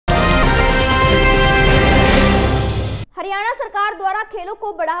हरियाणा सरकार द्वारा खेलों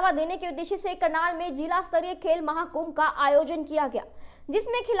को बढ़ावा देने के उद्देश्य से करनाल में जिला स्तरीय खेल महाकुंभ का आयोजन किया गया,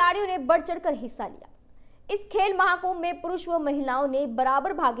 जिसमें खिलाड़ियों ने बढ़ चढ़कर हिस्सा लिया। इस खेल महाकुंभ में पुरुष व महिलाओं ने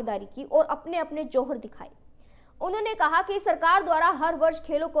बराबर भागीदारी की और अपने अपने जौहर दिखाए। उन्होंने कहा कि सरकार द्वारा हर वर्ष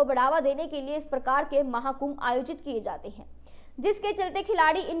खेलों को बढ़ावा देने के लिए इस प्रकार के महाकुंभ आयोजित किए जाते हैं, जिसके चलते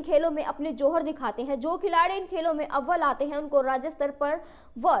खिलाड़ी इन खेलों में अपने जौहर दिखाते हैं। जो खिलाड़ी इन खेलों में अव्वल आते हैं उनको राज्य स्तर पर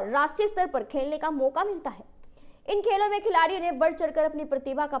व राष्ट्रीय स्तर पर खेलने का मौका मिलता है। इन खेलों में खिलाड़ियों ने बढ़ चढ़कर अपनी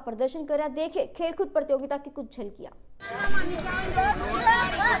प्रतिभा का प्रदर्शन करा। देखिए खेलकूद प्रतियोगिता की कुछ झलकियां।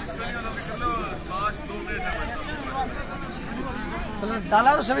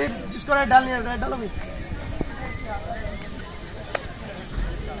 डाला तो सभी जिसको डालनी है डालो भी।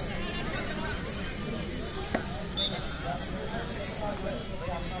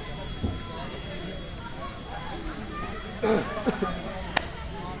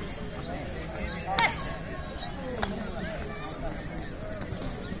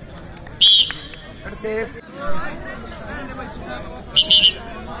 सेफ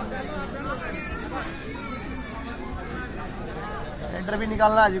रेडर भी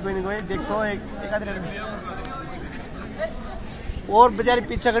निकालना आज कोई नहीं कोई देखो एक आध रेडर और बेचारी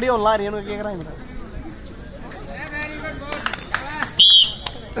पीछे खड़ी होने ला रही है उनके क्या कराएंगे।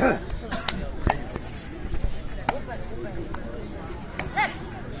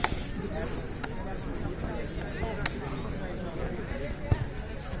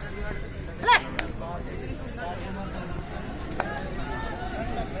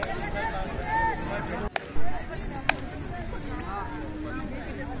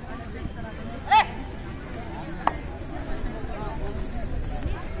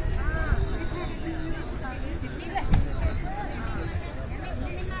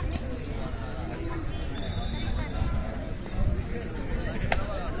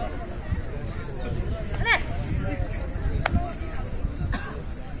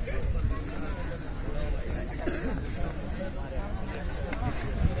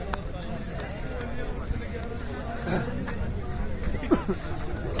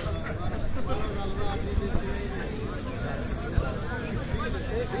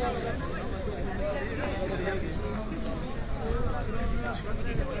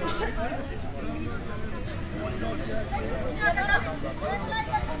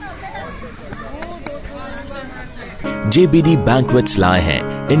 JBD Banquets लाए हैं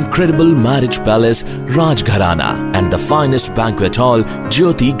incredible marriage palace Rajgharana and the finest banquet hall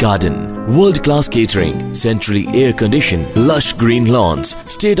Jyoti Garden, world-class catering, centrally air-conditioned, lush green lawns,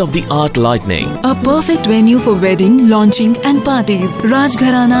 state-of-the-art lighting. A perfect venue for wedding, launching and parties.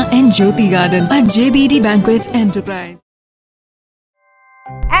 Rajgharana and Jyoti Garden at JBD Banquets Enterprise.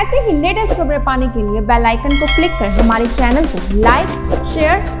 ऐसे ही latest खबरें पाने के लिए bell icon को click कर हमारे channel को like,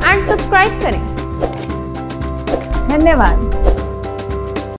 share and subscribe करें। धन्यवाद।